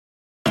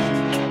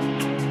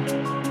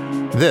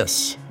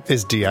This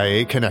is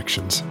DIA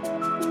Connections.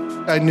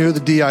 I knew the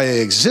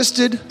DIA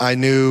existed. I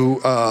knew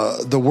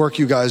the work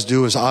you guys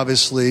do is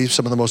obviously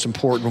some of the most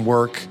important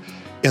work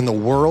in the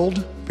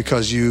world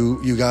because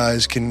you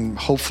guys can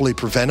hopefully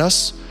prevent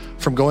us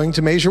from going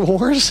to major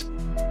wars.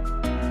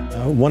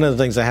 One of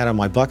the things I had on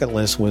my bucket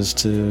list was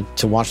to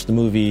watch the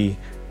movie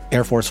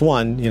Air Force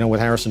One, with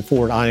Harrison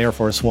Ford on Air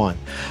Force One.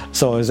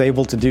 So I was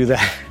able to do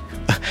that.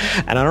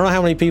 And I don't know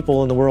how many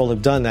people in the world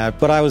have done that,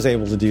 but I was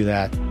able to do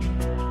that.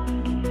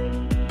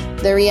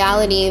 The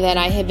reality that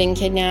I had been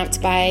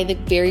kidnapped by the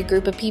very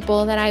group of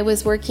people that I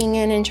was working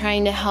in and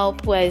trying to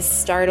help was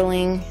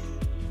startling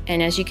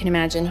and, as you can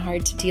imagine,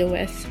 hard to deal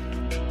with.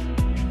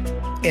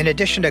 In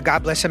addition to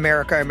God Bless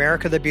America,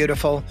 America the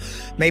Beautiful,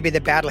 maybe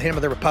the Battle Hymn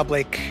of the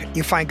Republic,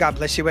 you find God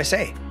Bless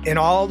USA in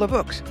all the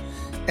books.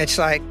 It's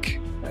like,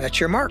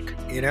 that's your mark,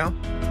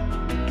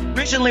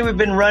 Recently, we've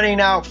been running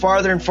out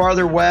farther and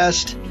farther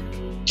west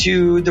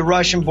to the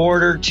Russian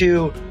border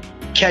to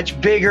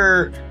catch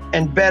bigger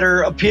and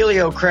better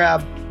apelio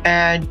crab,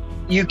 and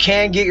you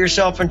can get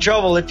yourself in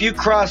trouble. If you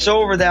cross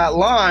over that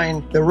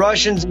line, the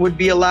Russians would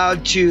be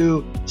allowed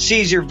to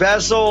seize your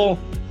vessel,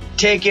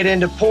 take it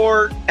into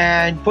port,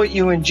 and put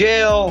you in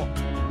jail.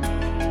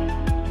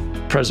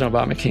 President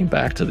Obama came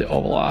back to the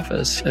Oval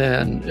Office,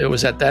 and it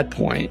was at that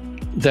point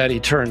that he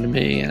turned to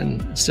me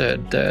and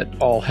said that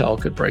all hell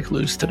could break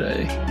loose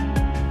today.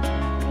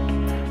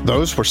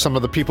 Those were some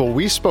of the people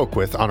we spoke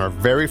with on our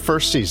very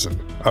first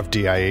season of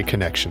DIA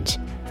Connections.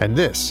 And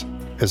this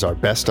is our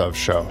Best Of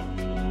show.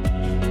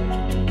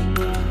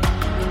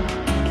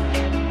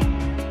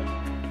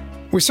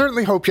 We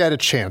certainly hope you had a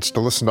chance to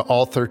listen to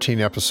all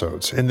 13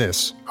 episodes in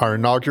this, our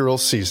inaugural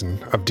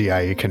season of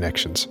DIA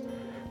Connections.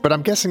 But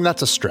I'm guessing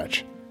that's a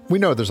stretch. We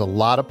know there's a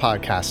lot of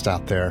podcasts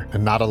out there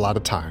and not a lot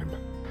of time.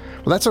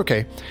 Well, that's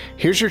okay.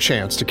 Here's your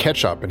chance to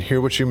catch up and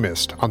hear what you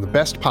missed on the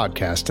best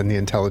podcast in the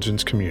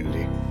intelligence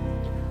community.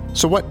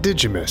 So what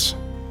did you miss?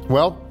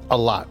 Well, a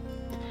lot.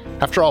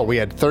 After all, we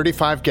had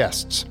 35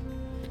 guests.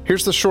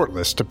 Here's the short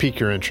list to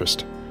pique your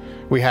interest.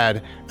 We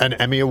had an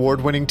Emmy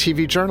Award-winning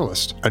TV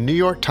journalist, a New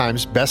York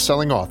Times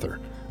best-selling author,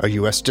 a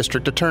U.S.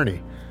 district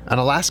attorney, an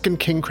Alaskan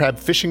king crab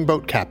fishing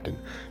boat captain,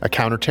 a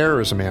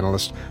counterterrorism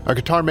analyst, a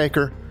guitar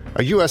maker,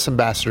 a U.S.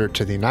 ambassador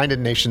to the United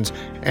Nations,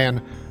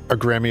 and a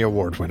Grammy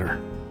Award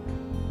winner.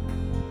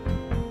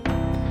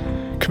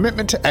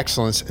 Commitment to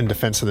excellence in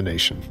defense of the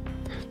nation.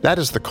 That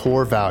is the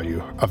core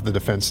value of the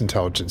Defense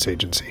Intelligence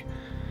Agency.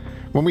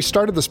 When we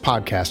started this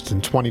podcast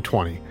in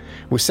 2020,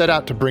 we set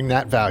out to bring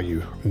that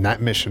value and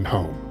that mission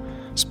home,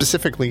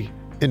 specifically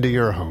into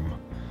your home.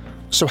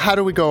 So how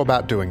do we go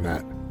about doing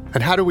that?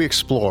 And how do we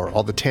explore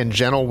all the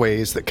tangential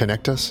ways that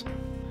connect us?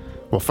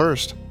 Well,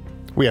 first,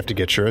 we have to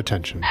get your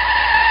attention.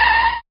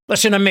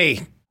 Listen to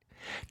me.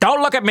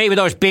 Don't look at me with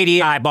those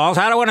beady eyeballs.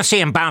 I don't want to see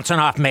them bouncing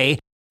off me.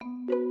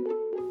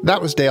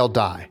 That was Dale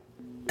Dye.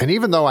 And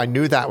even though I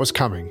knew that was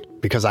coming,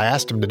 because I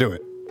asked him to do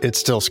it, it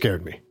still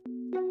scared me.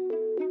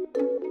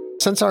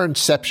 Since our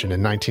inception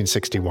in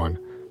 1961,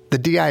 the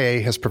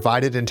DIA has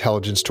provided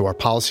intelligence to our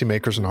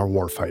policymakers and our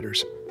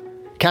warfighters.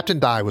 Captain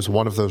Dye was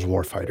one of those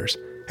warfighters,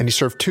 and he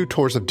served 2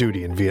 tours of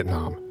duty in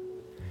Vietnam.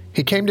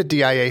 He came to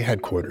DIA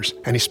headquarters,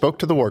 and he spoke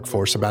to the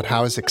workforce about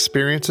how his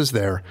experiences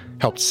there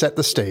helped set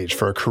the stage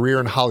for a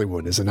career in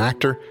Hollywood as an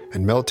actor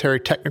and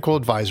military technical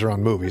advisor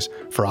on movies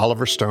for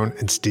Oliver Stone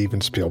and Steven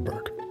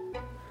Spielberg.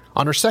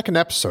 On our second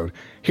episode,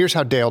 here's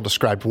how Dale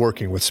described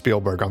working with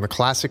Spielberg on the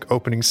classic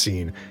opening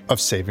scene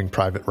of Saving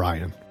Private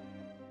Ryan.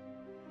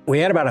 We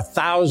had about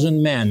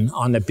 1,000 men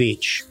on the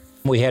beach.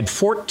 We had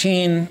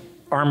 14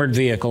 armored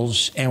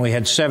vehicles, and we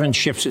had 7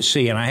 ships at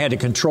sea, and I had to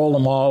control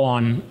them all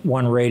on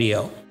one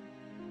radio.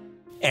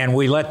 And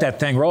we let that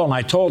thing roll, and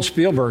I told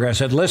Spielberg, I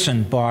said,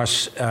 listen,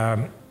 boss,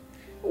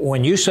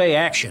 when you say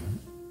action,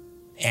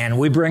 and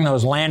we bring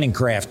those landing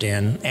craft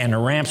in, and the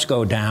ramps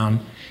go down,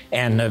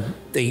 and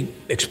the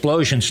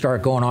explosions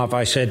start going off,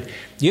 I said,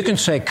 you can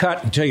say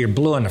cut until you're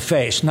blue in the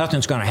face.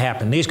 Nothing's going to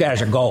happen. These guys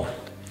are going.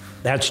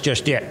 That's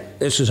just it.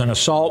 This is an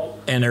assault,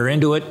 and they're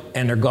into it,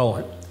 and they're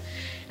going.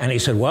 And he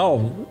said, well,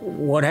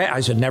 what I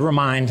said, never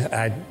mind.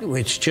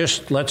 It's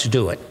just, let's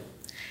do it.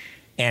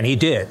 And he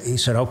did. He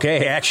said,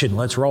 okay, action,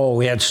 let's roll.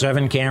 We had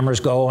 7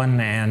 cameras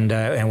going,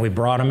 and we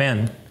brought them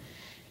in.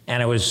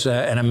 And it was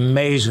an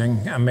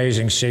amazing,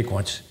 amazing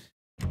sequence.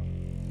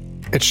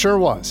 It sure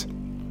was.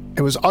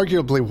 It was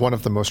arguably one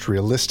of the most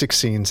realistic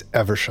scenes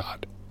ever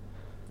shot.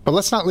 But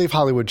let's not leave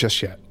Hollywood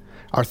just yet.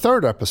 Our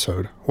third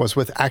episode was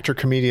with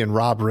actor-comedian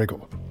Rob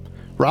Riggle.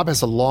 Rob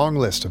has a long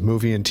list of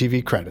movie and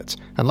TV credits,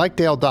 and like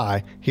Dale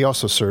Dye, he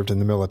also served in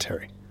the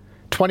military.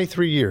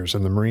 23 years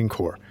in the Marine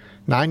Corps,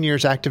 9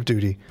 years active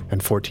duty,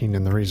 and 14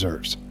 in the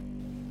reserves.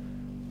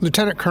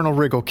 Lieutenant Colonel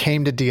Riggle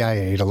came to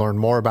DIA to learn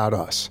more about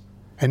us,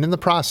 and in the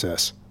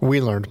process,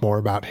 we learned more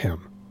about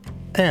him.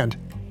 And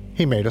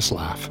he made us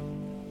laugh.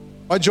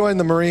 I joined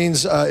the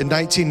Marines in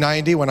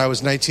 1990 when I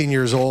was 19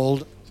 years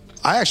old.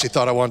 I actually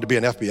thought I wanted to be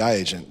an FBI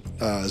agent.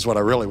 is what I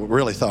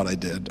really thought I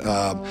did.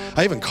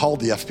 I even called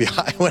the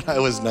FBI when I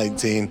was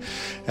 19,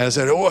 and I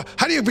said, oh,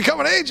 how do you become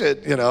an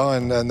agent? You know,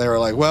 and they were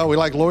like, well, we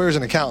like lawyers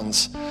and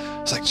accountants.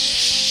 I was like,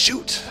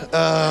 shoot,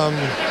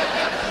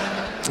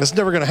 it's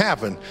never going to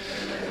happen.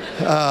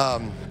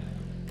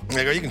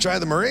 They go, you can try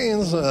the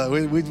Marines.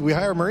 We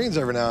hire Marines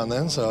every now and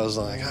then. So I was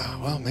like, oh,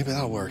 well, maybe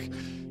that'll work.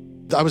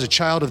 I was a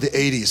child of the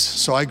 80s,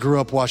 so I grew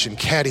up watching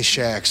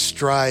Caddyshack,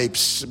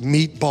 Stripes,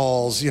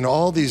 Meatballs, you know,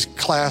 all these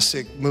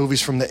classic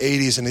movies from the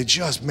 80s, and they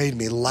just made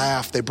me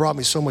laugh. They brought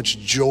me so much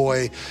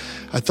joy.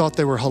 I thought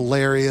they were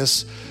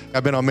hilarious.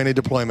 I've been on many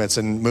deployments,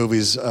 and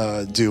movies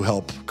do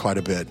help quite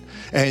a bit.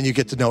 And you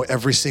get to know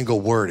every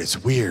single word.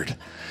 It's weird.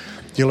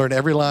 You learn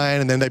every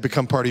line, and then they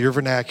become part of your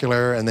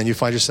vernacular, and then you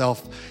find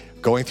yourself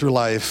going through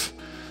life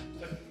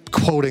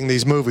quoting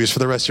these movies for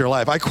the rest of your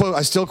life. I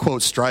still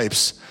quote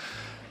Stripes.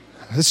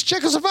 It's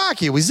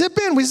Czechoslovakia. We zip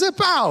in, we zip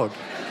out.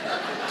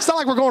 It's not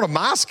like we're going to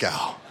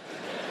Moscow.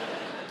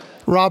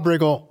 Rob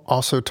Riggle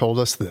also told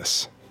us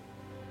this.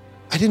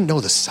 I didn't know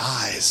the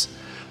size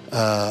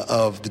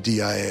of the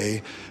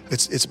DIA.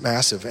 It's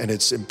massive, and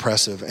it's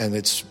impressive, and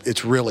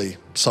it's really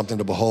something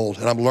to behold.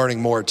 And I'm learning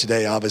more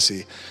today,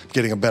 obviously,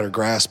 getting a better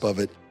grasp of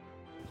it.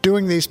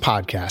 Doing these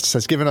podcasts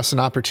has given us an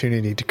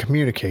opportunity to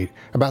communicate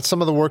about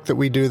some of the work that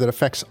we do that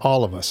affects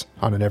all of us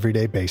on an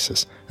everyday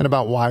basis, and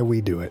about why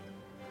we do it.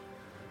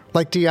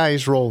 Like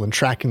DIA's role in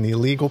tracking the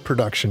illegal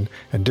production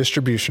and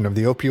distribution of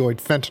the opioid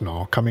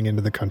fentanyl coming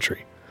into the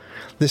country.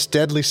 This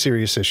deadly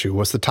serious issue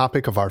was the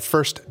topic of our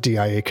first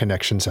DIA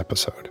Connections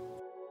episode.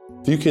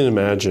 If you can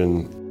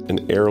imagine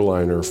an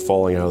airliner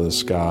falling out of the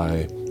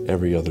sky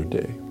every other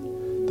day,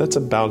 that's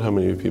about how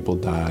many people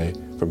die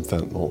from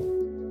fentanyl.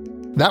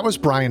 That was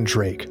Brian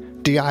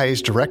Drake,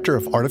 DIA's Director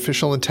of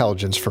Artificial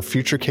Intelligence for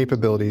Future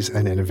Capabilities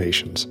and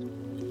Innovations.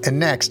 And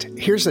next,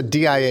 here's a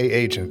DIA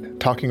agent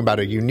talking about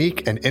a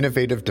unique and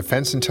innovative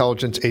Defense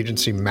Intelligence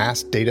Agency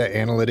mass data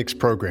analytics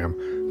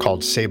program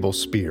called Sable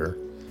Spear.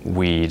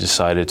 We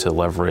decided to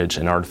leverage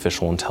an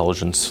artificial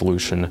intelligence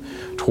solution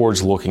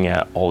towards looking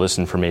at all this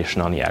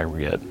information on the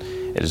aggregate.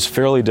 It is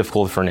fairly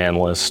difficult for an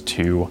analyst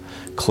to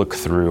click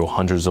through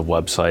hundreds of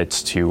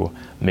websites to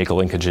make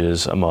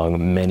linkages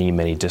among many,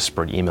 many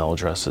disparate email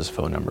addresses,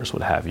 phone numbers,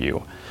 what have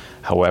you.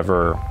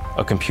 However,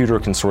 a computer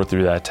can sort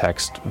through that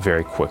text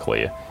very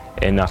quickly.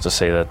 And not to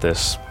say that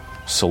this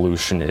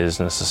solution is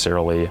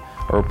necessarily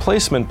a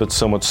replacement, but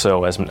so much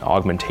so as an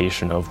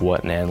augmentation of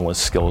what an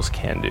analyst's skills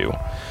can do.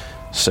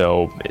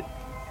 So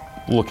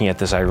looking at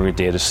this aggregate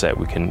data set,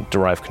 we can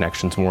derive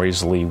connections more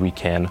easily. We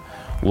can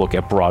look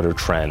at broader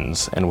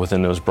trends. And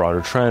within those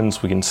broader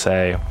trends, we can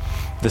say,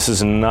 this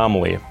is an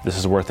anomaly. This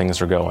is where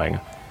things are going.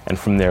 And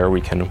from there,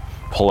 we can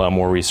pull out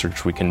more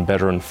research. We can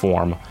better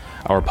inform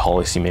our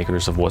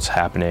policymakers of what's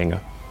happening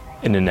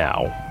in the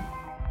now.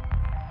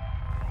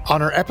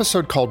 On our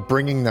episode called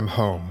Bringing Them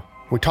Home,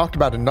 we talked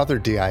about another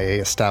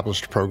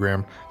DIA-established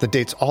program that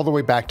dates all the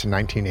way back to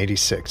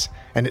 1986,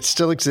 and it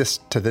still exists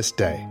to this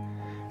day.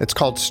 It's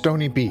called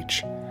Stony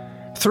Beach.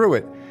 Through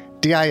it,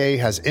 DIA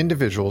has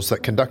individuals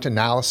that conduct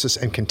analysis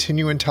and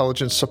continue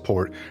intelligence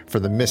support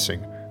for the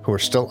missing who are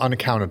still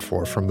unaccounted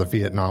for from the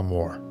Vietnam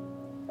War.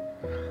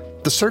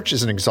 The search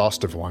is an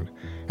exhaustive one,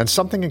 and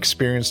something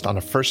experienced on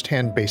a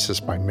first-hand basis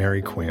by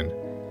Mary Quinn.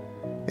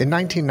 In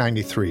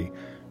 1993,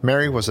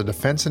 Mary was a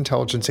Defense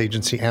Intelligence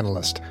Agency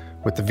analyst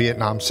with the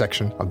Vietnam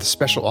section of the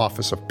Special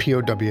Office of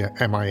POW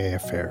MIA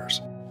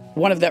Affairs.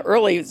 One of the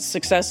early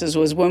successes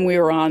was when we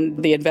were on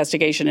the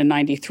investigation in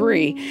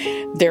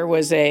 93, there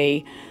was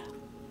an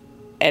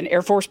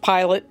Air Force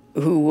pilot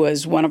who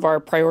was one of our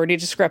priority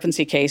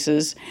discrepancy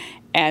cases,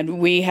 and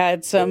we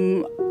had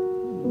some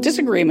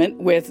disagreement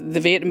with the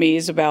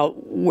Vietnamese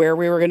about where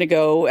we were going to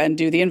go and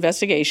do the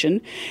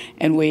investigation,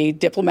 and we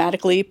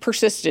diplomatically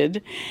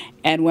persisted.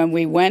 And when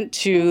we went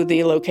to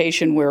the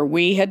location where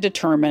we had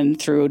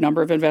determined through a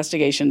number of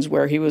investigations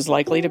where he was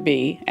likely to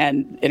be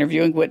and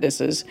interviewing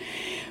witnesses,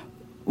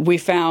 we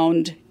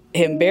found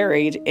him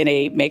buried in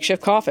a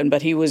makeshift coffin,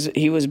 but he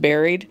was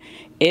buried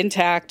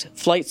intact,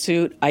 flight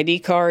suit, ID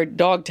card,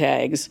 dog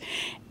tags.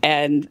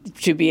 And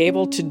to be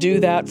able to do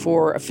that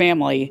for a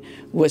family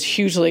was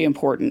hugely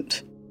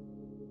important.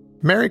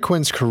 Mary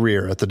Quinn's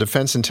career at the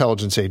Defense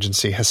Intelligence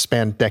Agency has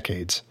spanned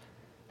decades,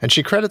 and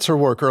she credits her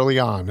work early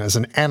on as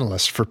an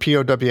analyst for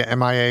POW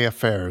MIA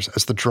Affairs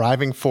as the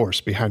driving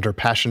force behind her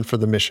passion for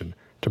the mission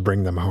to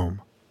bring them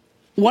home.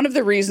 One of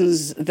the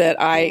reasons that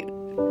I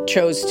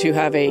chose to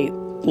have a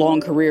long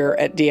career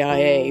at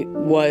DIA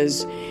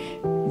was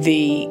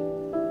the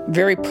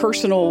very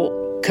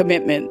personal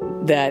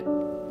commitment that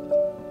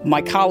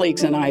my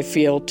colleagues and I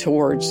feel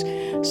towards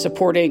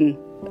supporting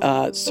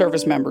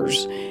service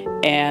members.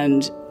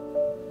 And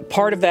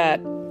part of that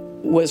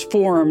was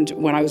formed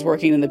when I was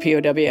working in the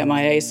POW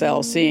MIA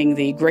cell, seeing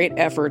the great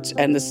efforts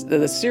and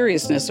the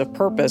seriousness of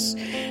purpose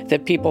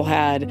that people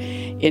had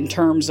in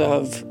terms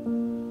of,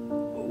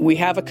 we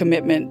have a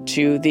commitment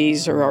to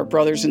these are our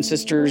brothers and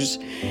sisters,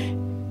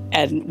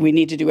 and we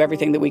need to do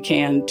everything that we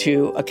can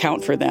to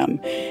account for them.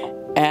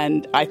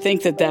 And I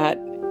think that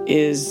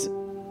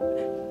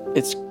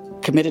it's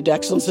committed to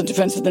excellence in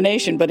defense of the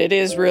nation, but it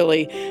is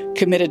really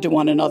committed to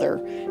one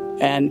another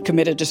and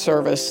committed to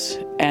service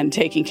and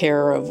taking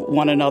care of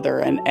one another.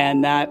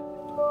 And that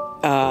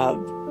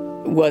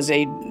was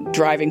a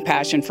driving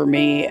passion for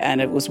me, and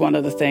it was one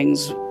of the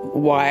things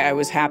why I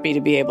was happy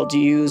to be able to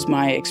use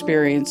my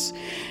experience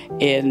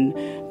in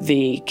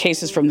the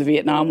cases from the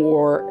Vietnam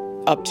War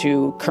up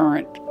to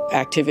current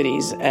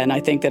activities. And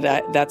I think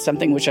that that's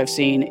something which I've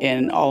seen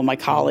in all of my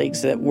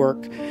colleagues that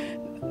work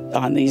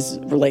on these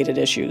related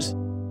issues.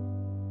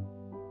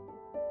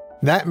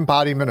 That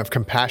embodiment of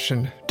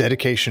compassion,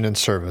 dedication, and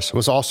service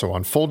was also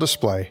on full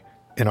display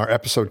in our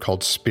episode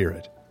called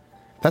Spirit.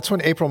 That's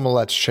when April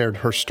Millets shared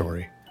her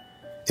story.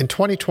 In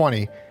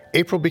 2020,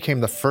 April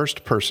became the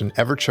first person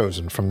ever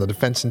chosen from the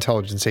Defense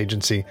Intelligence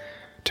Agency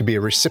to be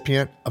a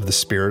recipient of the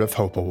Spirit of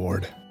Hope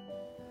Award.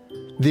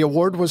 The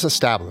award was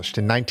established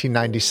in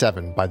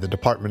 1997 by the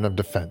Department of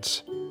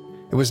Defense.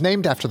 It was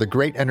named after the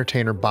great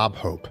entertainer Bob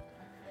Hope.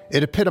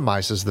 It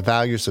epitomizes the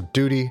values of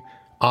duty,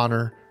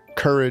 honor,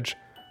 courage,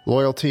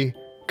 loyalty,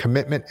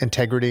 commitment,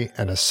 integrity,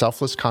 and a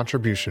selfless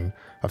contribution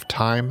of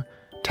time,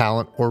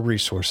 talent, or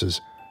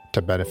resources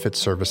to benefit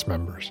service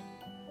members.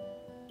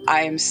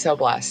 I am so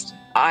blessed.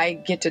 I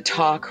get to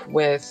talk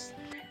with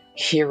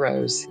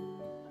heroes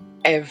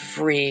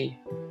every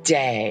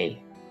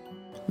day.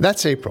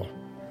 That's April.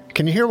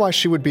 Can you hear why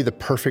she would be the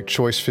perfect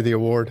choice for the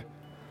award?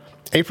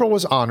 April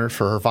was honored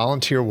for her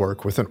volunteer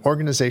work with an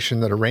organization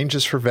that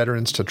arranges for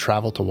veterans to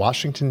travel to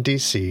Washington,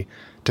 D.C.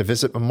 to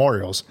visit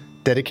memorials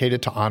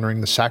dedicated to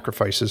honoring the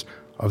sacrifices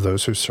of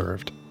those who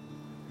served.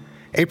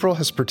 April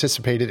has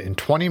participated in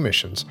 20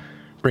 missions,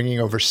 bringing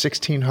over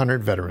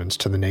 1,600 veterans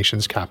to the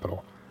nation's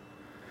capital.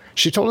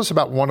 She told us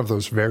about one of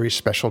those very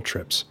special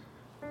trips,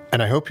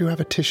 and I hope you have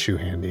a tissue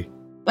handy.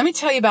 Let me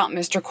tell you about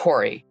Mr.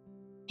 Corey.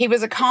 He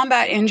was a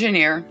combat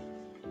engineer,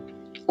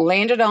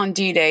 landed on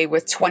D-Day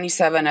with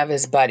 27 of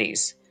his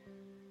buddies.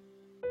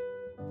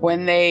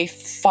 When they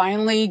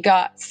finally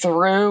got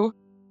through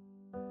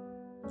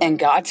and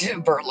got to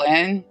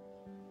Berlin,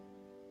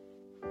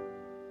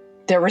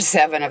 there were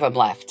 7 of them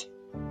left.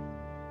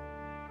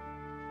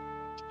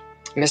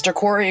 Mr.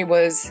 Corey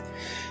was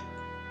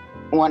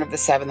one of the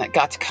 7 that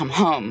got to come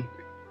home.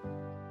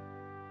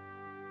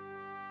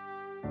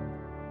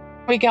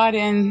 We got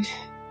in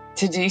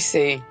to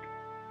D.C.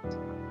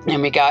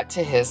 and we got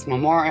to his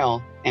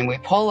memorial, and we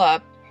pull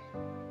up,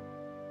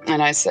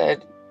 and I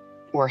said,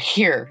 "We're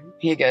here."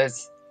 He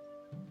goes,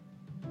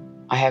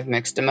 "I have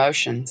mixed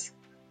emotions."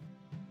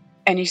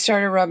 And he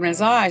started rubbing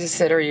his eyes. I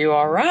said, "Are you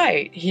all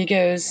right?" He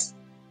goes,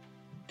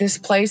 "This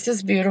place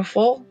is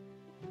beautiful,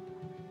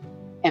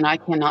 and I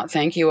cannot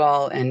thank you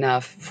all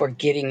enough for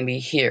getting me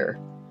here."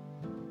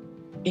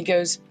 He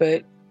goes,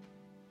 "But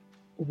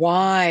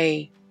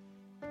why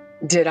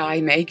did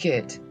I make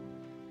it?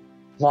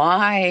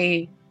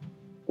 Why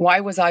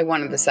was I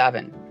one of the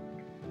 7?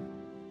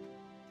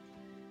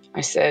 I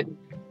said,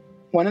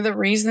 "One of the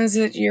reasons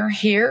that you're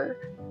here,"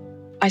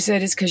 I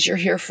said, "is because you're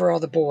here for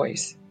all the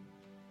boys.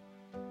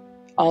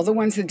 All the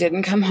ones that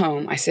didn't come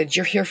home." I said,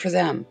 "You're here for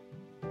them."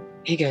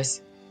 He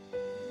goes,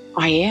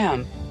 "I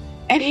am."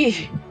 And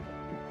he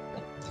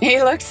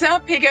looks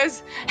up, he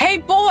goes, "Hey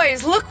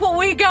boys, look what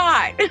we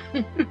got."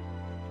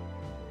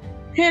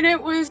 And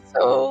it was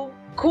so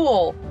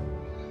cool.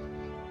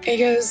 He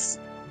goes,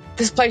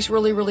 "This place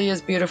really, really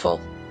is beautiful."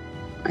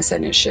 I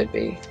said, "It should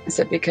be." I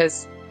said,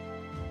 "Because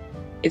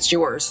it's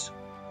yours."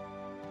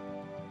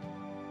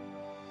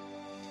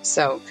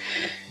 So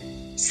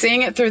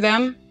seeing it through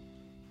them,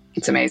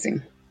 it's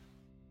amazing.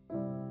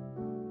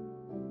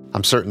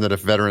 I'm certain that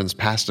if veterans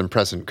past and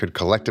present could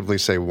collectively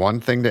say one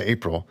thing to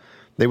April,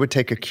 they would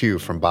take a cue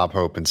from Bob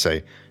Hope and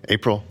say,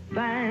 "April,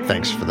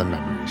 thanks for the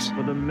memories."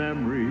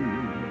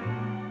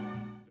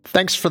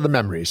 Thanks for the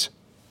memories.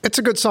 It's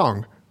a good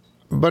song,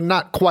 but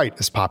not quite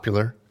as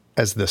popular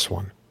as this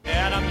one.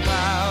 And I'm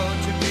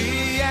proud to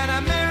be an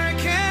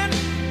American,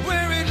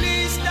 where at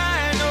least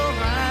I know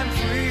I'm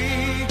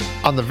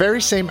free. On the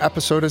very same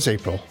episode as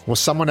April was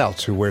someone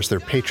else who wears their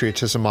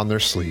patriotism on their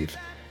sleeve.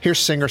 Here's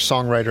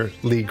singer-songwriter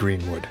Lee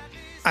Greenwood.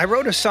 I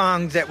wrote a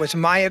song that was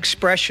my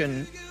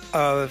expression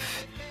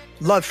of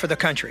love for the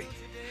country.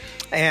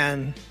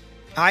 And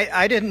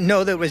I didn't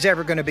know that it was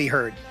ever going to be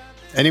heard.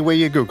 Any way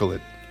you Google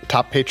it,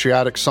 top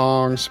patriotic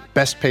songs,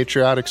 best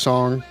patriotic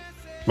song,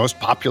 most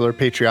popular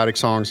patriotic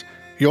songs,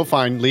 you'll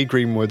find Lee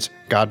Greenwood's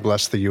God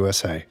Bless the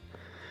USA.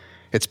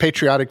 Its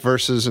patriotic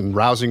verses and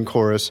rousing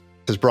chorus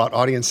has brought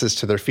audiences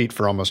to their feet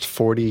for almost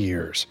 40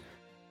 years.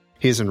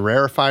 He is in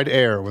rarefied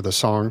air with a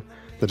song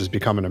that has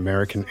become an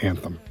American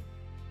anthem.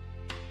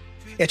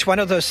 It's one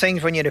of those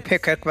things when you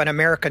pick up an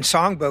American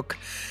songbook,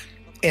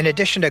 in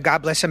addition to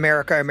God Bless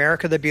America,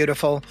 America the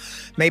Beautiful,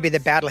 maybe the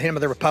Battle Hymn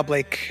of the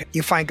Republic,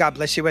 you find God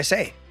Bless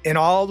USA in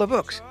all the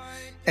books.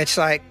 It's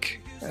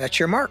like, that's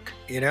your mark,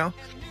 you know?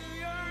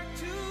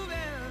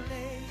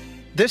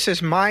 This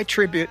is my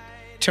tribute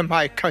to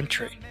my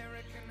country.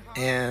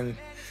 And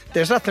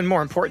there's nothing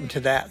more important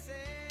to that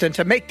than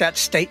to make that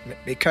statement,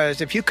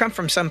 because if you come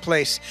from some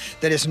place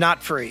that is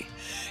not free,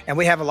 and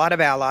we have a lot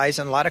of allies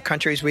and a lot of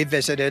countries we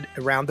visited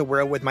around the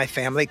world with my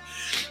family,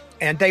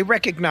 and they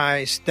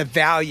recognize the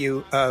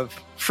value of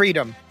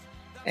freedom,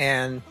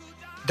 and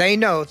they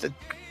know that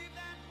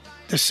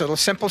this little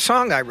simple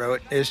song I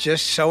wrote is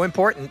just so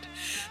important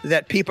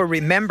that people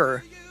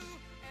remember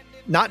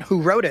not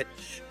who wrote it,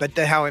 but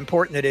how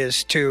important it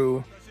is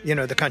to,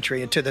 the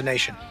country and to the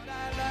nation.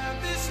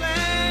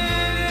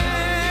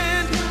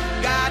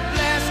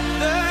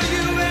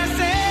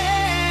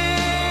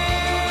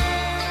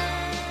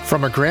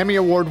 From a Grammy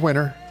Award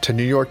winner to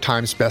New York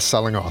Times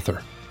bestselling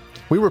author,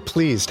 we were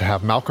pleased to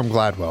have Malcolm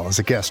Gladwell as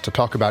a guest to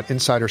talk about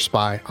insider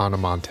spy Ana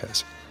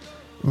Montes.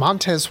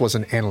 Montes was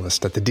an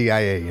analyst at the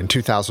DIA in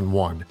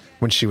 2001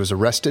 when she was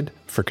arrested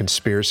for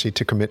conspiracy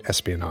to commit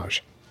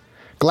espionage.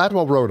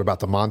 Gladwell wrote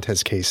about the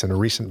Montes case in a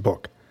recent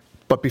book.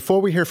 But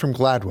before we hear from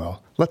Gladwell,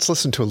 let's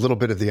listen to a little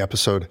bit of the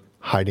episode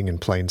Hiding in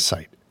Plain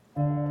Sight.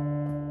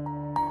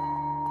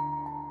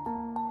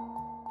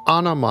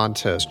 Ana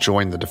Montes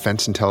joined the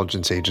Defense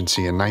Intelligence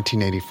Agency in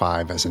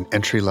 1985 as an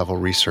entry-level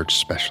research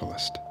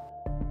specialist.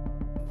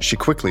 She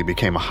quickly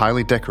became a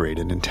highly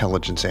decorated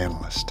intelligence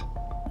analyst.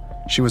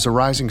 She was a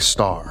rising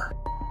star.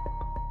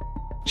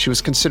 She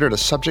was considered a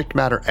subject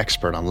matter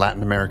expert on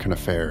Latin American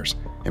affairs,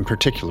 in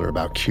particular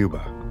about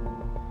Cuba.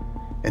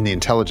 In the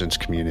intelligence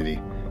community,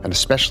 and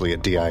especially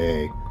at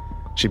DIA,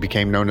 she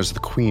became known as the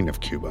Queen of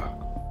Cuba.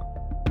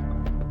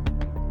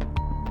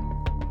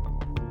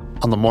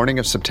 On the morning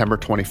of September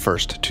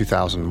 21st,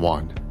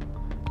 2001,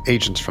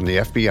 agents from the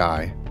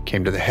FBI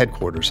came to the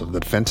headquarters of the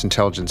Defense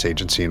Intelligence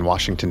Agency in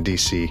Washington,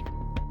 D.C.,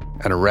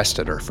 and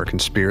arrested her for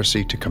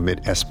conspiracy to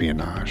commit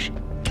espionage.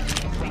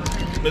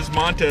 Ms.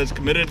 Montes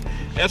committed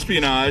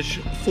espionage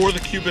for the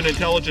Cuban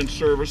intelligence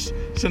service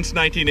since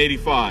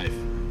 1985.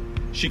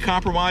 She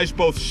compromised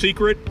both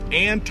secret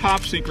and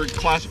top-secret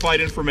classified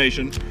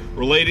information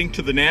relating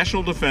to the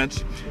national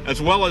defense,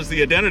 as well as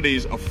the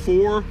identities of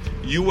 4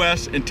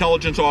 U.S.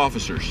 intelligence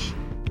officers.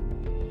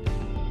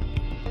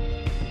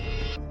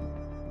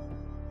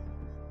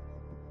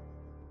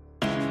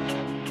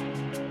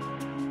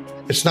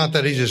 It's not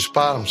that easy to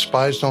spot them.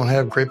 Spies don't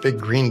have great big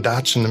green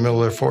dots in the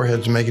middle of their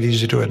foreheads to make it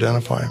easy to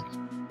identify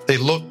them. They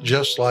look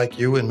just like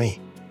you and me.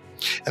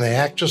 And they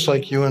act just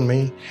like you and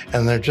me,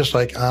 and they're just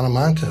like Ana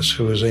Montes,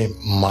 who is a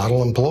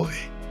model employee.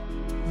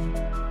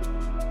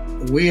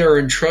 We are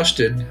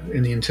entrusted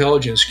in the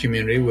intelligence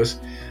community with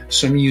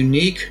some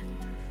unique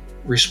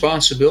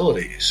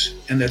responsibilities,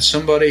 and that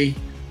somebody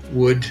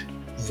would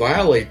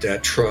violate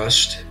that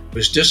trust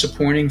was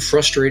disappointing,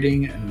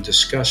 frustrating, and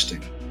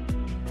disgusting.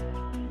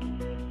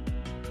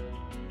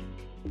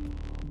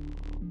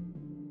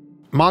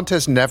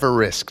 Montes never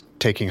risked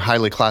taking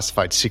highly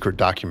classified secret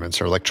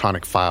documents or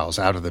electronic files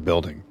out of the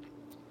building.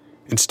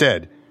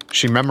 Instead,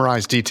 she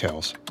memorized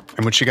details,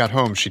 and when she got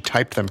home, she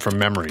typed them from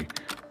memory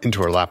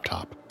into her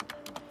laptop.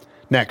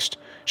 Next,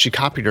 she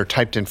copied her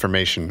typed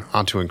information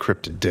onto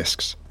encrypted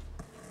disks.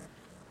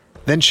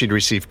 Then she'd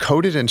receive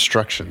coded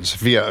instructions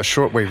via a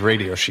shortwave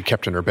radio she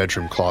kept in her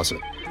bedroom closet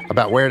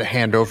about where to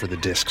hand over the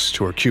disks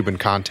to her Cuban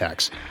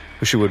contacts,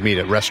 who she would meet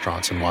at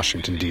restaurants in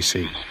Washington,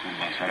 D.C.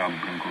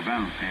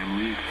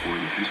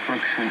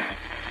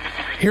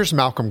 Here's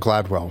Malcolm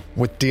Gladwell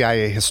with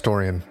DIA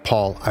historian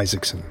Paul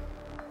Isaacson.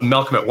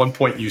 Malcolm, at one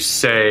point you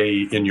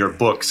say in your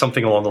book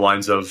something along the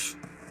lines of,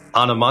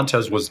 Ana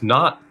Montes was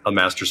not a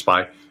master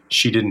spy.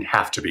 She didn't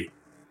have to be.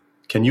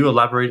 Can you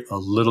elaborate a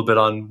little bit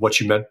on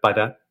what you meant by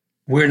that?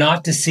 We're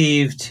not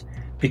deceived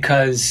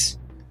because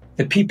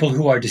the people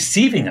who are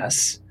deceiving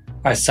us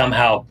are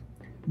somehow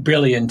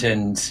brilliant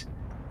and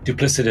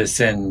duplicitous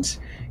and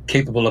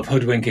capable of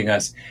hoodwinking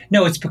us.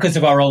 No, it's because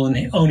of our own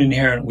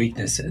inherent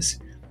weaknesses.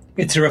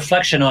 It's a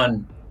reflection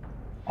on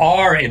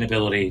our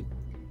inability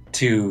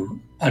to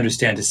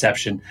understand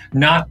deception,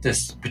 not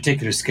this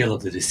particular skill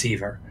of the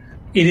deceiver.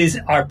 It is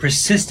our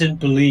persistent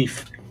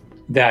belief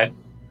that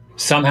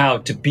somehow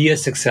to be a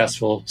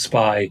successful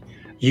spy,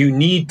 you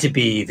need to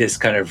be this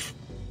kind of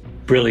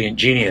brilliant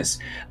genius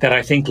that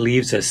I think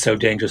leaves us so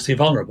dangerously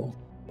vulnerable.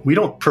 We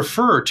don't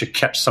prefer to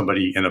catch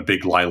somebody in a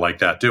big lie like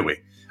that, do we?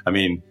 I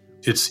mean,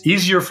 it's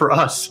easier for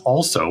us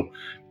also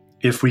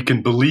if we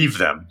can believe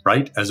them,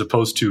 right? As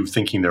opposed to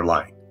thinking they're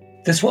lying.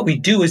 That's what we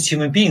do as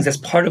human beings. That's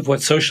part of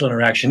what social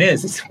interaction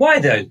is. It's why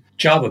the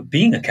job of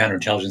being a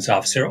counterintelligence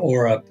officer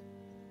or a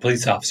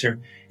police officer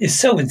is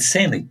so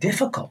insanely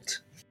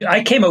difficult.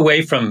 I came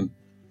away from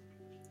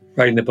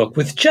writing the book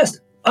with just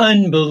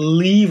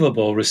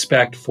unbelievable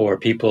respect for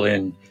people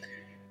in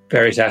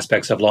various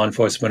aspects of law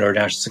enforcement or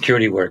national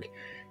security work,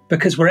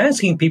 because we're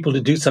asking people to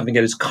do something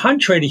that is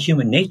contrary to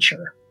human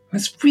nature.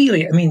 It's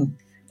really,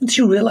 once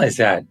you realize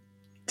that,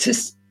 it's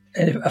just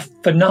a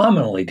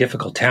phenomenally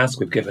difficult task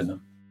we've given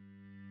them.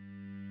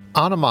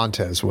 Ana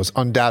Montes was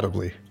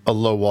undoubtedly a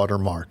low-water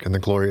mark in the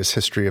glorious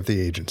history of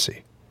the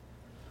agency.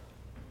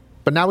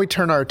 But now we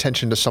turn our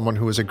attention to someone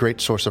who is a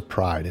great source of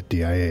pride at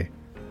DIA.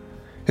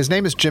 His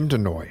name is Jim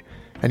Denoy,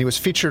 and he was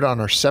featured on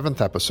our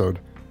 7th episode,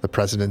 The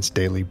President's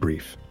Daily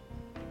Brief.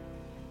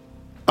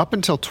 Up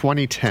until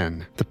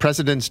 2010, the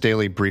president's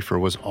daily briefer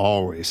was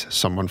always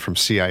someone from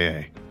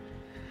CIA.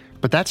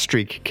 But that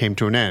streak came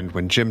to an end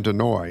when Jim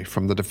Denoy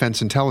from the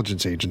Defense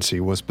Intelligence Agency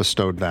was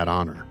bestowed that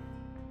honor.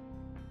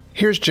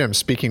 Here's Jim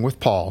speaking with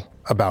Paul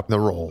about the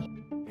role.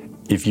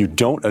 If you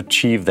don't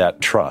achieve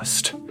that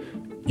trust,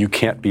 you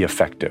can't be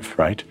effective,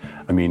 right?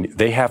 I mean,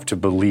 they have to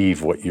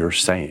believe what you're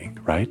saying,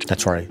 right?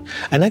 That's right.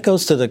 And that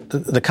goes to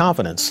the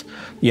confidence,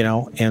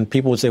 and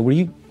people would say, were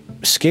you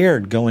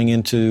scared going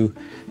into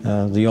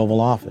the Oval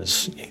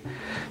Office?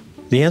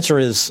 The answer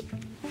is,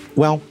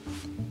 well,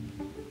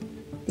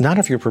 not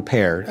if you're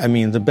prepared. I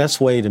mean, the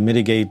best way to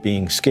mitigate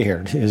being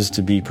scared is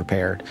to be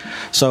prepared.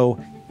 So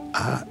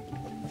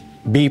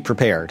be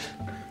prepared.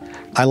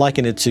 I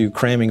liken it to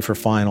cramming for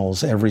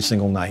finals every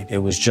single night. It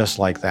was just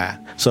like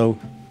that. So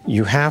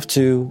you have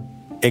to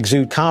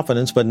exude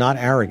confidence, but not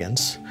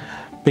arrogance.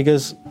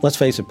 Because let's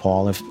face it,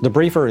 Paul, if the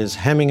briefer is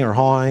hemming or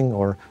hawing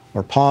or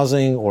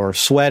pausing or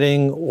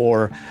sweating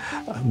or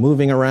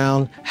moving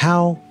around,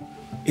 how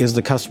is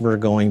the customer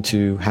going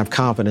to have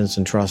confidence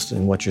and trust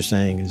in what you're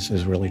saying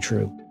is really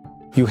true?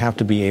 You have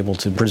to be able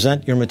to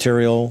present your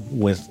material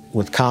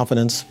with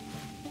confidence.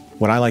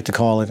 What I like to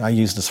call it, I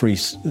use the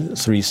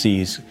three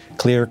C's: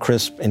 clear,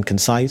 crisp, and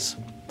concise.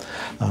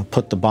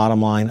 Put the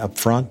bottom line up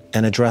front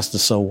and address the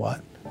so what.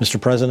 Mr.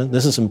 President,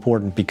 this is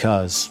important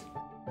because...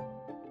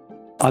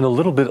 On a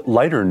little bit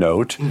lighter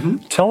note,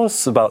 tell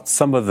us about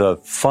some of the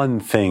fun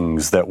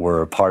things that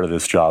were a part of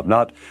this job.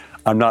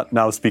 I'm not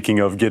now speaking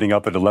of getting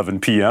up at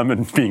 11 p.m.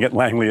 and being at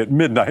Langley at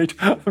midnight.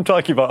 I'm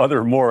talking about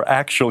other more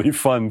actually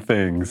fun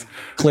things.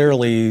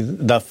 Clearly,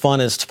 the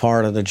funnest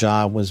part of the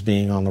job was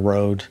being on the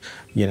road,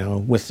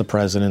 with the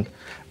president.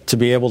 To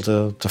be able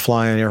to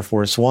fly on Air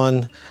Force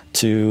One,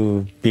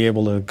 to be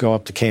able to go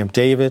up to Camp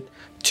David,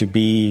 to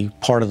be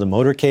part of the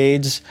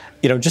motorcades,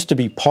 just to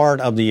be part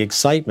of the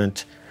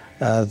excitement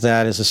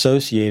that is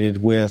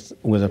associated with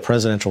a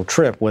presidential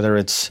trip, whether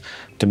it's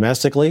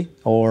domestically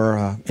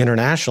or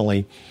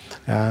internationally,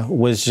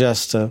 was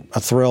just a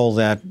thrill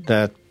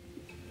that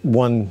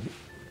one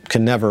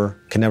can never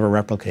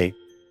replicate.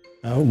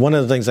 One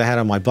of the things I had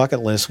on my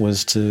bucket list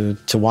was to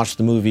watch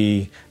the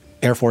movie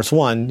Air Force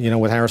One,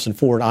 with Harrison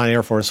Ford on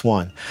Air Force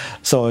One.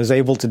 So I was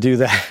able to do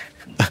that.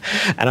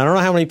 And I don't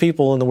know how many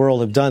people in the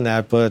world have done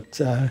that, but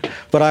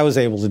I was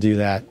able to do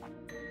that.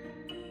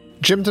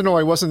 Jim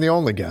Denoy wasn't the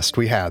only guest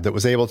we had that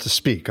was able to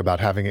speak about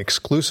having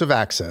exclusive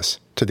access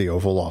to the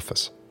Oval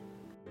Office.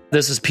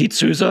 This is Pete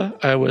Souza.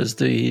 I was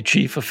the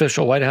chief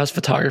official White House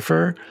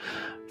photographer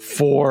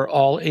for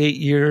all 8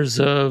 years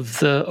of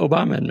the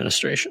Obama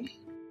administration.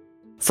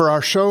 For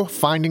our show,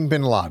 Finding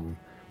bin Laden,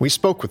 we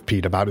spoke with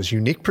Pete about his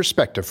unique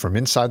perspective from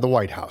inside the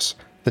White House,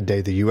 the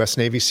day the U.S.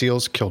 Navy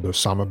SEALs killed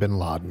Osama bin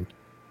Laden.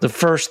 The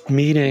first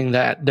meeting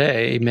that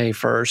day, May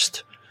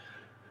 1st,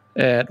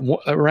 at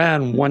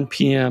around 1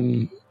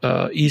 p.m.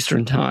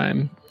 Eastern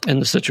time in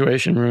the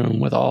Situation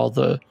Room with all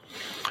the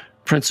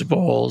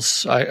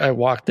principals, I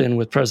walked in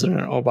with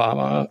President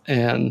Obama,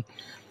 and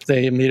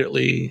they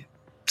immediately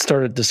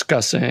started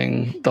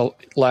discussing the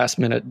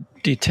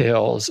last-minute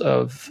details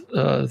of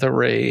the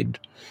raid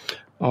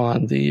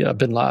on the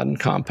bin Laden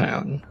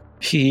compound.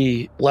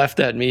 He left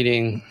that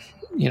meeting,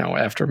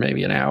 after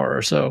maybe an hour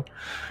or so.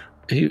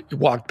 He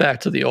walked back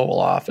to the Oval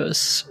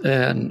Office,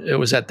 and it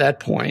was at that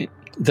point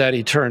that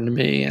he turned to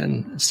me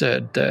and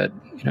said that,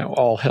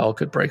 all hell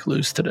could break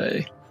loose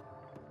today.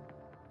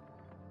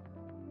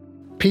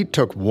 Pete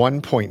took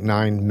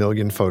 1.9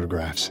 million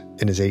photographs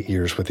in his 8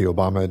 years with the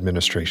Obama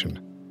administration.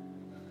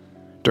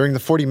 During the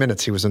 40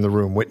 minutes he was in the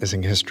room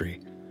witnessing history,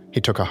 he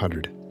took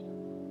 100.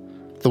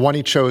 The one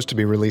he chose to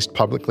be released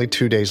publicly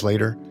 2 days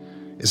later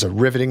is a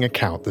riveting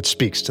account that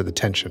speaks to the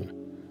tension.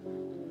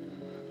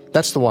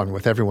 That's the one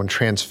with everyone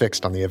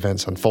transfixed on the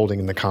events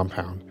unfolding in the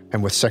compound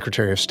and with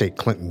Secretary of State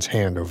Clinton's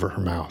hand over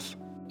her mouth.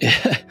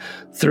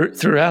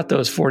 Throughout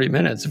those 40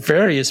 minutes,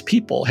 various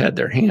people had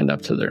their hand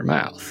up to their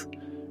mouth.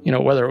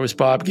 Whether it was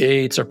Bob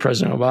Gates or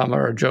President Obama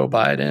or Joe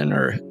Biden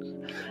or,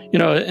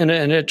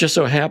 and it just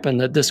so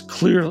happened that this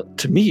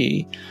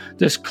clearly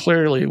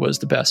was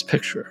the best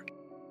picture.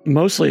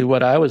 Mostly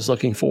what I was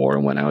looking for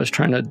when I was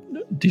trying to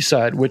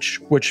decide which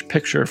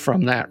picture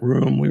from that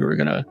room we were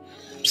going to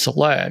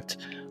select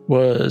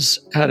was,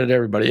 how did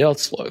everybody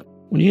else look?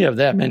 When you have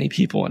that many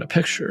people in a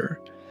picture,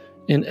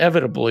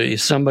 inevitably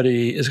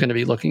somebody is going to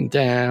be looking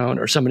down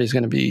or somebody's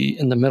going to be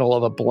in the middle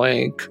of a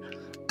blank.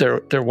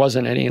 There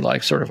wasn't any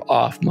sort of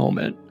off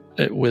moment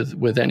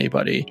with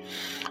anybody.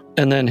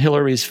 And then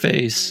Hillary's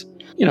face,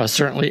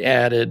 certainly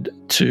added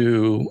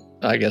to,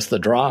 I guess, the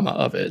drama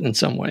of it in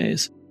some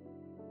ways.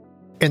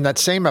 In that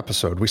same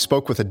episode, we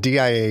spoke with a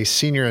DIA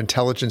senior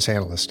intelligence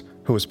analyst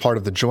who was part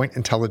of the Joint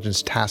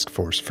Intelligence Task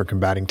Force for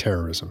Combating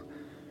Terrorism.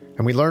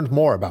 And we learned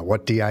more about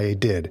what DIA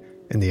did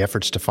in the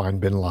efforts to find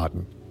bin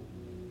Laden.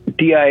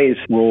 DIA's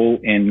role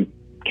in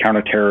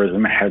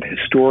counterterrorism had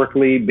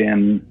historically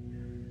been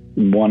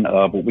one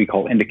of what we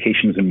call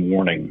indications and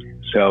warning.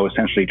 So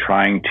essentially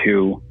trying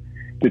to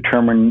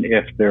determine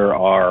if there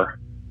are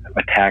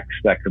attacks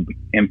that could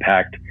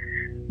impact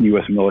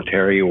U.S.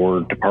 military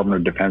or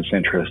Department of Defense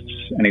interests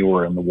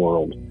anywhere in the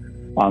world.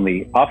 On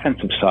the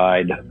offensive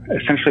side,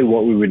 essentially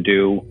what we would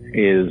do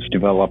is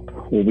develop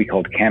what we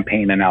called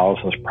campaign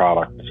analysis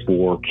products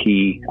for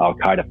key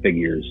al-Qaeda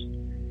figures.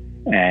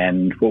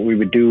 And what we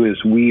would do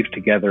is weave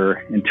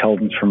together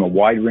intelligence from a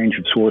wide range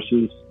of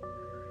sources,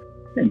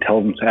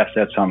 intelligence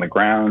assets on the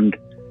ground,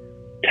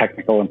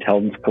 technical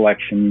intelligence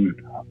collection,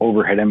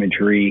 overhead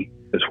imagery,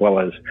 as well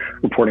as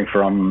reporting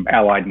from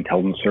allied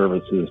intelligence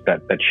services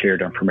that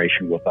shared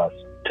information with us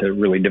to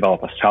really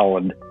develop a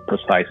solid,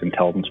 precise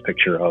intelligence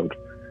picture of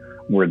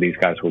where these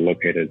guys were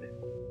located.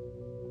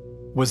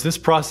 Was this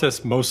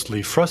process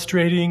mostly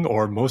frustrating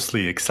or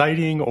mostly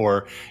exciting,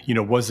 or,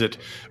 was it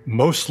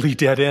mostly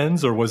dead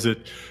ends, or was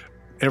it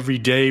every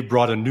day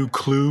brought a new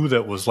clue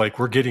that was like,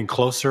 we're getting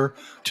closer?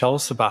 Tell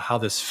us about how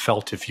this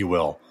felt, if you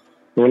will.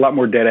 There were a lot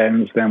more dead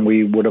ends than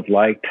we would have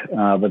liked,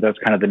 but that's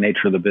kind of the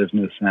nature of the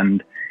business.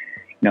 And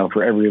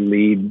for every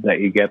lead that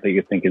you get that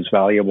you think is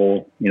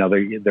valuable,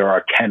 there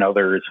are 10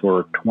 others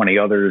or 20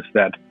 others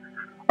that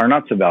are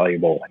not so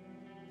valuable.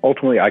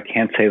 Ultimately, I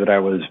can't say that I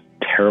was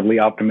terribly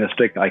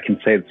optimistic. I can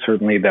say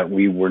certainly that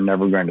we were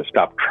never going to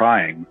stop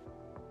trying.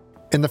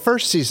 In the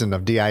first season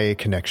of DIA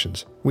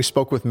Connections, we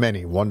spoke with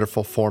many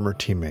wonderful former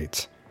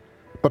teammates.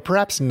 But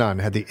perhaps none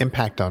had the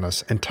impact on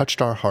us and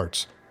touched our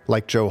hearts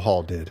like Joe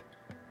Hall did.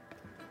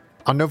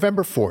 On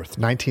November 4th,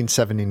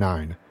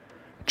 1979,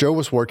 Joe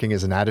was working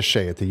as an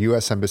attaché at the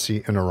U.S.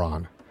 Embassy in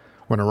Iran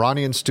when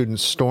Iranian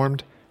students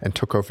stormed and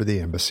took over the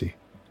embassy.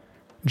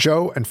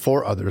 Joe and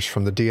 4 others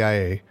from the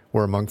DIA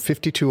were among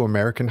 52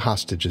 American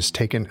hostages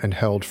taken and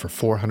held for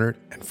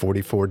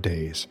 444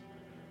 days.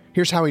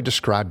 Here's how he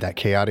described that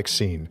chaotic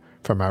scene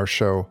from our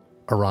show,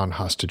 Iran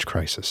Hostage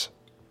Crisis.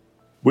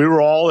 We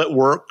were all at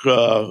work.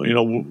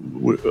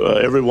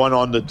 Everyone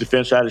on the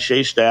defense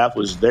attaché staff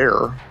was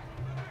there.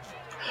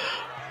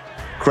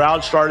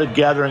 Crowd started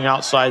gathering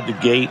outside the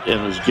gate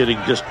and was getting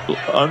just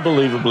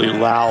unbelievably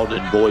loud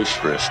and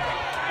boisterous.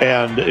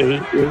 And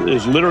it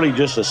was literally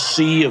just a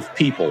sea of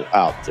people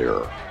out there.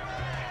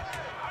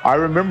 I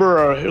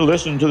remember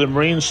listening to the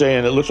Marines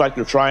saying it looks like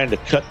they're trying to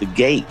cut the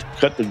gate,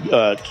 cut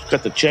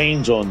the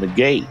chains on the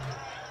gate.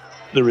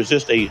 There was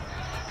just a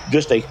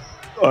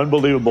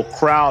unbelievable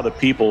crowd of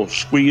people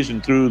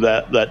squeezing through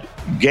that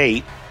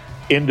gate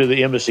into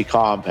the embassy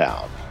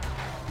compound.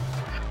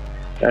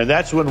 And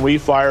that's when we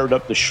fired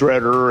up the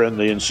shredder and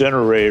the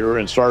incinerator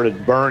and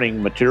started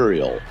burning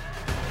material.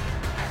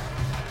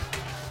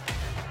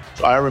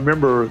 I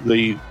remember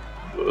the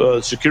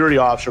security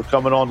officer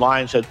coming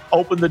online and said,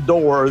 "Open the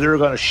door or they're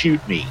going to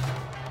shoot me."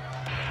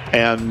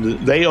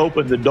 And they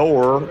opened the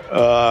door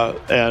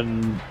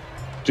and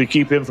to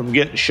keep him from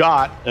getting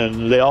shot,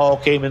 and they all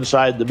came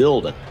inside the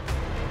building.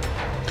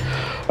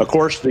 Of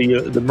course,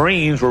 the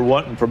Marines were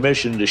wanting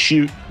permission to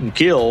shoot and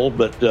kill,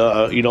 but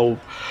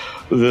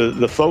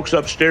the folks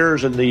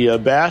upstairs in the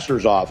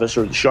ambassador's office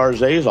or the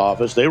Charzet's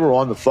office, they were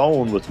on the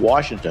phone with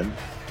Washington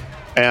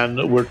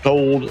and were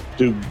told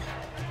to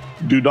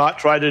do not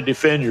try to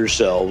defend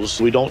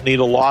yourselves. We don't need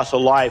a loss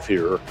of life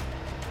here.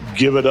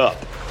 Give it up.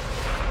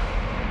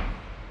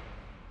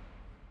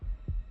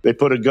 They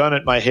put a gun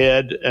at my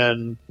head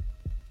and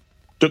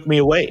took me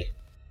away.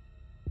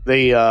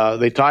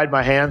 They tied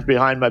my hands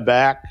behind my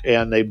back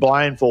and they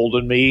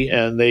blindfolded me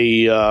and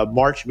they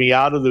marched me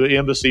out of the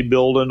embassy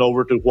building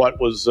over to what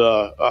was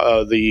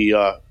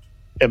the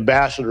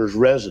ambassador's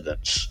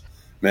residence.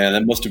 Man,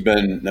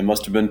 that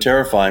must have been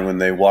terrifying when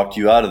they walked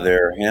you out of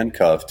there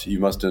handcuffed. You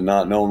must have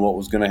not known what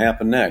was going to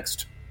happen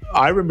next.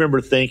 I remember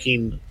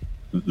thinking,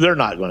 they're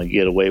not going to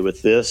get away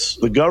with this.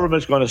 The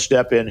government's going to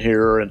step in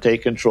here and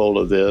take control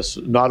of this.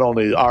 Not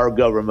only our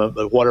government,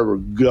 but whatever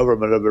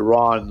government of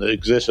Iran that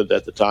existed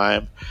at the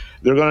time.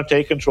 They're going to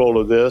take control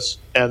of this,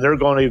 and they're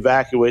going to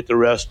evacuate the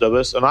rest of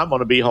us, and I'm going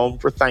to be home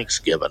for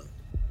Thanksgiving.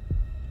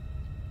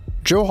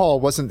 Joe Hall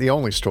wasn't the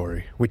only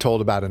story we told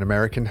about an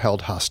American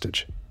held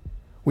hostage.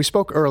 We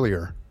spoke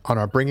earlier on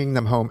our Bringing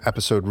Them Home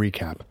episode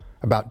recap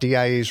about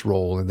DIA's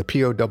role in the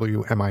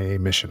POW MIA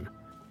mission,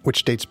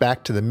 which dates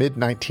back to the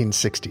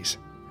mid-1960s.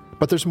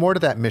 But there's more to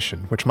that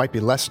mission, which might be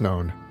less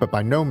known, but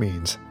by no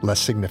means less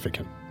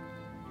significant.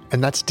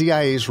 And that's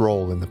DIA's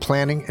role in the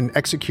planning and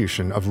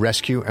execution of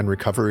rescue and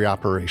recovery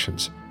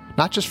operations,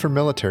 not just for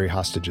military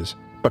hostages,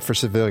 but for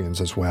civilians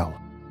as well.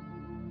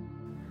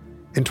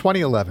 In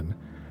 2011,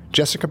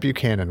 Jessica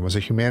Buchanan was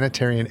a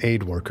humanitarian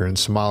aid worker in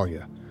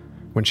Somalia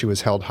when she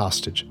was held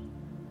hostage.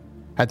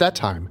 At that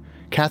time,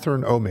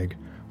 Catherine Omig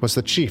was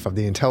the chief of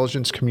the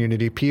Intelligence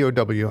Community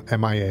POW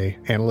MIA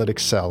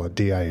Analytics Cell at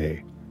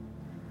DIA.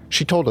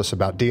 She told us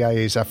about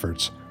DIA's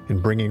efforts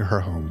in bringing her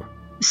home.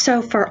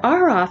 So for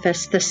our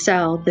office, the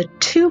cell, the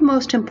two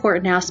most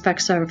important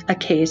aspects of a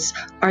case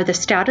are the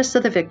status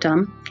of the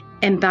victim,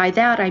 and by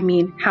that I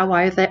mean how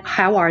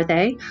are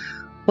they?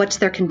 What's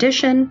their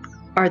condition?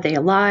 Are they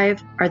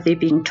alive? Are they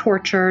being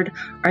tortured?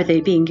 Are they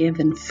being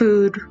given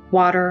food,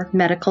 water,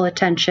 medical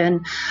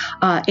attention?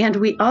 And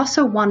we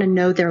also want to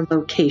know their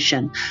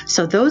location.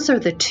 So those are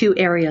the two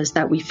areas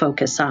that we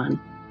focus on.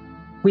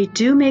 We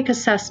do make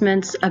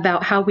assessments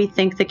about how we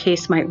think the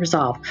case might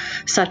resolve,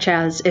 such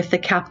as if the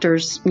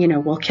captors,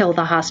 will kill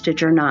the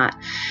hostage or not.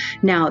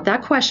 Now,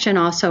 that question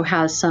also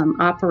has some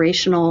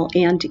operational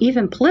and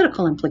even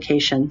political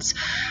implications,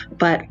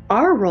 but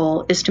our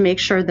role is to make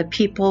sure the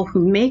people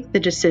who make the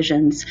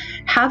decisions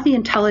have the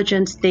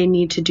intelligence they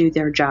need to do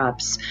their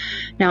jobs.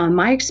 Now, in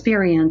my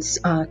experience,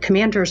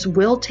 commanders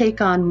will take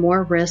on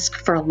more risk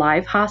for a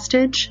live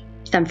hostage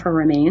than for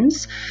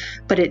remains,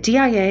 but at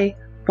DIA,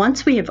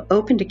 once we have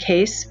opened a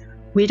case,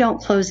 we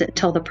don't close it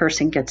till the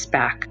person gets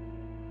back.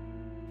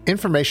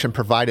 Information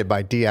provided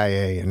by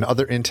DIA and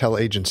other intel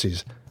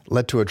agencies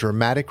led to a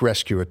dramatic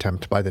rescue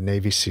attempt by the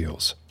Navy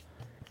SEALs.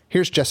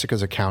 Here's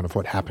Jessica's account of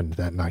what happened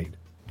that night.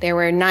 There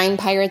were 9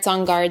 pirates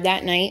on guard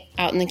that night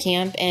out in the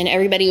camp, and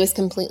everybody was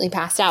completely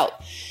passed out.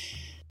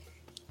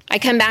 I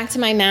come back to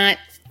my mat,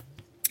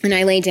 and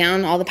I lay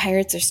down. All the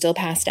pirates are still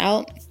passed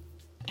out.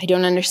 I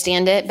don't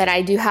understand it, but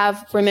I do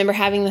remember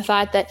having the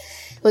thought that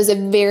it was a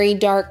very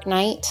dark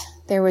night.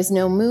 There was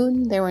no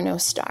moon, there were no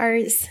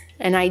stars,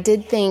 and I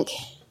did think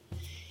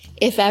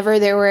if ever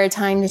there were a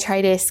time to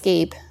try to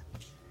escape,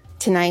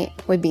 tonight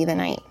would be the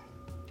night.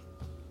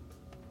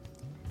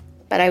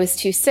 But I was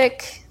too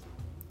sick.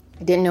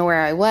 I didn't know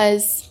where I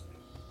was.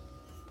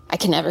 I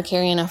can never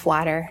carry enough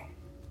water.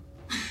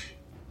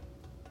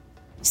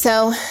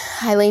 So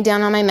I laid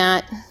down on my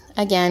mat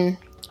again,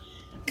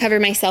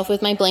 covered myself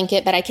with my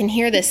blanket, but I can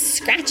hear this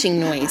scratching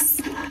noise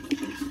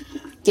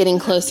getting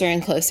closer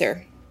and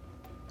closer.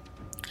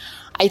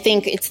 I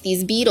think it's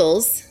these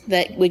beetles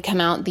that would come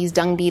out, these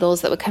dung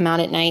beetles that would come out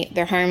at night.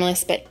 They're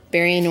harmless, but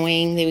very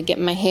annoying. They would get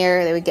in my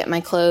hair, they would get in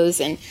my clothes,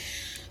 and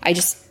I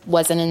just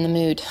wasn't in the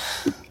mood.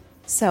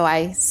 So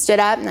I stood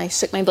up and I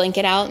shook my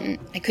blanket out, and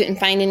I couldn't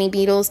find any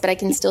beetles, but I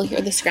can still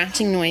hear the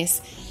scratching noise.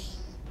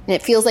 And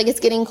it feels like it's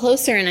getting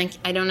closer, and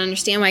I don't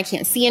understand why I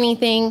can't see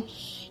anything.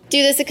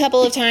 Do this a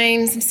couple of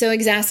times. I'm so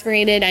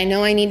exasperated. I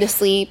know I need to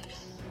sleep.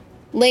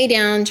 Lay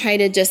down, try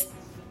to just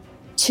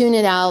tune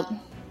it out.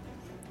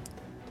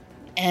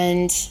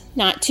 And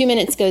not 2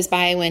 minutes goes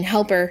by when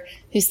Helper,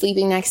 who's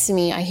sleeping next to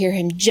me, I hear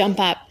him jump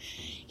up.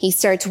 He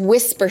starts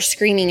whisper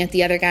screaming at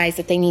the other guys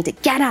that they need to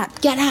get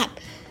up, get up.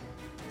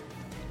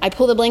 I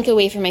pull the blanket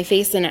away from my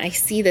face and I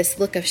see this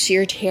look of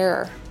sheer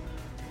terror.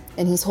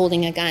 And he's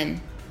holding a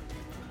gun.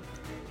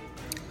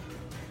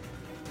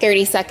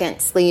 30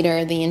 seconds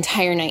later, the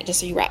entire night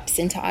just erupts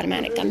into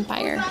automatic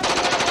gunfire.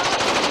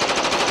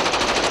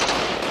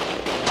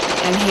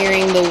 I'm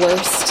hearing the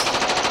worst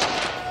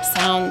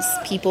sounds,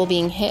 people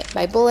being hit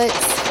by bullets,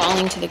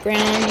 falling to the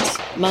ground,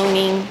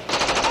 moaning,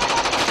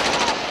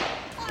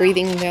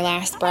 breathing their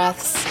last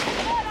breaths.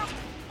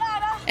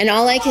 And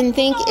all I can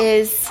think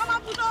is,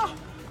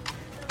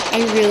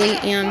 I really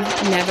am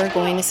never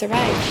going to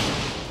survive.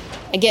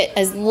 I get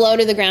as low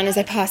to the ground as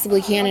I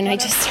possibly can, and I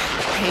just start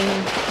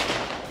praying,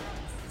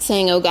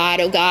 saying, oh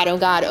God, oh God, oh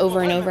God,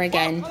 over and over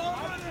again.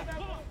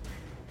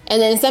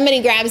 And then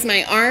somebody grabs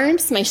my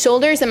arms, my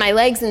shoulders, and my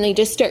legs, and they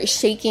just start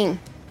shaking.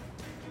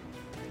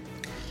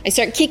 I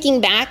start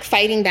kicking back,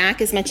 fighting back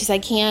as much as I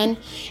can,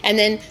 and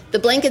then the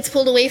blanket's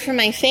pulled away from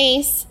my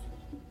face,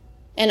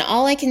 and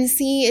all I can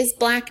see is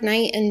black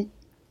night and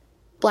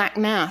black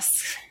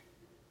masks.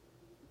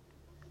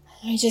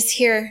 I just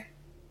hear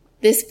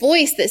this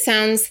voice that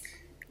sounds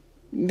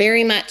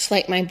very much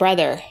like my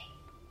brother.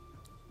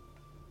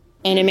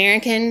 An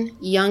American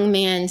young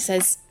man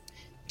says,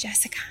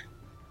 Jessica,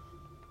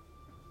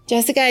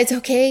 it's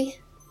okay.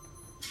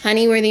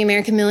 Honey, we're the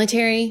American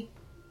military.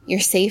 You're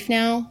safe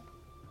now.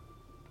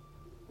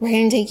 We're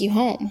going to take you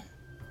home.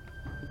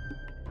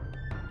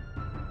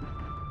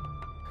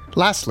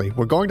 Lastly,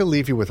 we're going to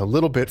leave you with a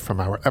little bit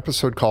from our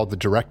episode called The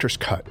Director's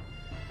Cut.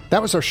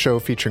 That was our show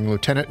featuring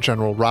Lieutenant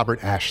General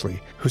Robert Ashley,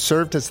 who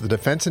served as the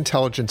Defense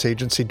Intelligence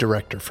Agency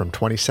Director from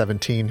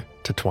 2017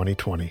 to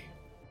 2020.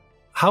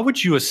 How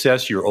would you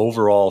assess your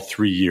overall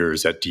 3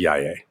 years at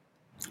DIA?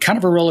 Kind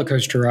of a roller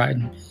coaster ride.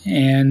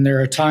 And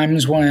there are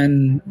times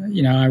when,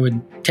 I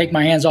would take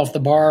my hands off the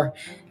bar,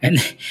 and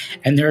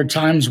there are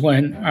times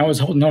when I was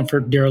holding on for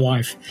dear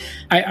life.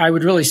 I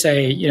would really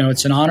say,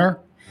 it's an honor.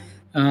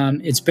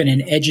 It's been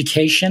an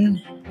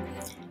education.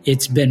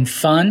 It's been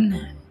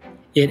fun.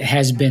 It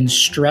has been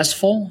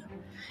stressful.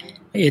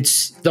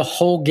 It's the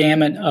whole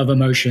gamut of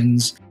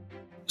emotions.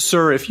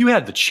 Sir, if you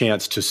had the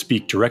chance to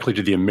speak directly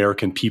to the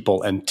American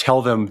people and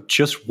tell them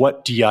just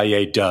what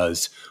DIA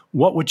does,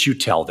 what would you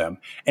tell them?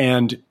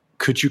 And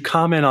could you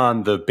comment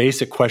on the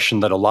basic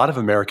question that a lot of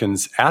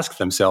Americans ask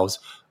themselves,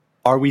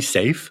 are we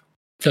safe?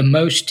 The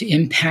most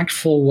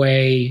impactful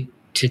way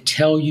to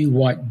tell you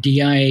what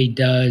DIA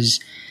does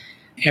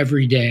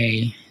every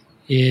day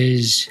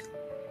is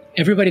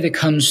everybody that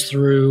comes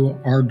through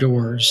our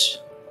doors,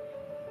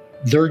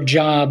 their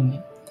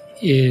job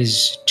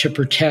is to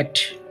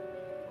protect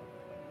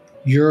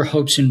your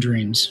hopes and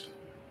dreams,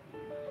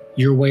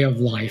 your way of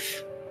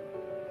life,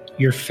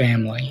 your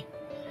family.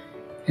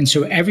 And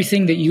so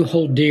everything that you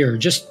hold dear,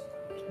 just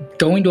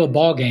going to a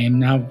ball game,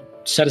 now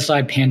set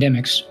aside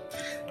pandemics,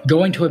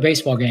 going to a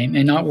baseball game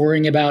and not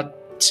worrying about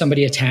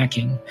somebody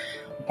attacking,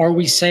 Are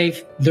we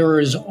safe? There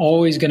is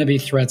always going to be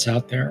threats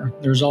out there.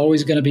 There's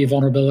always going to be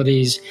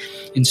vulnerabilities.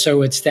 And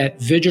so it's that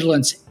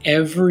vigilance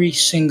every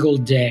single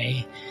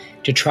day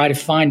to try to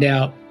find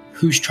out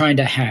who's trying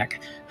to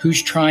hack,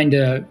 who's trying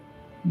to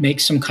make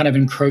some kind of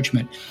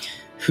encroachment,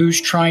 who's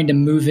trying to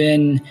move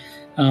in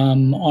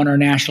on our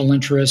national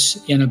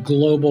interests in a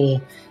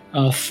global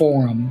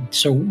forum.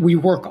 So we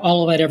work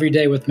all of that every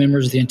day with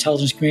members of the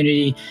intelligence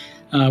community,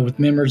 with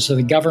members of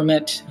the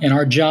government, and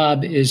our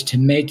job is to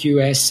make you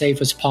as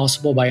safe as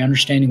possible by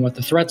understanding what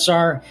the threats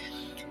are,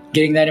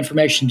 getting that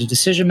information to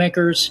decision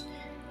makers,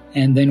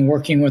 and then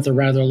working with a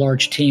rather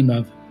large team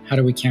of how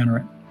do we counter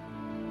it.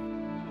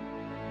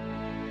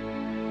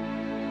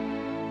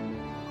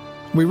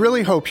 We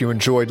really hope you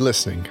enjoyed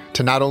listening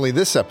to not only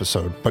this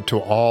episode, but to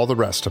all the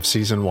rest of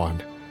Season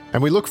 1,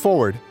 and we look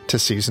forward to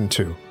Season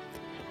 2.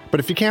 But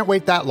if you can't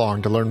wait that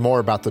long to learn more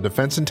about the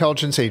Defense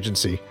Intelligence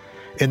Agency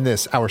in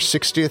this, our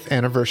 60th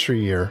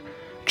anniversary year,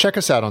 check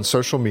us out on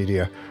social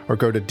media or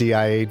go to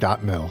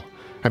dia.mil.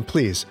 And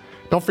please,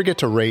 don't forget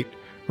to rate,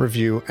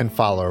 review, and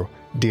follow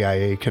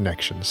DIA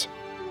Connections.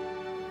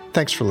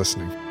 Thanks for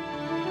listening.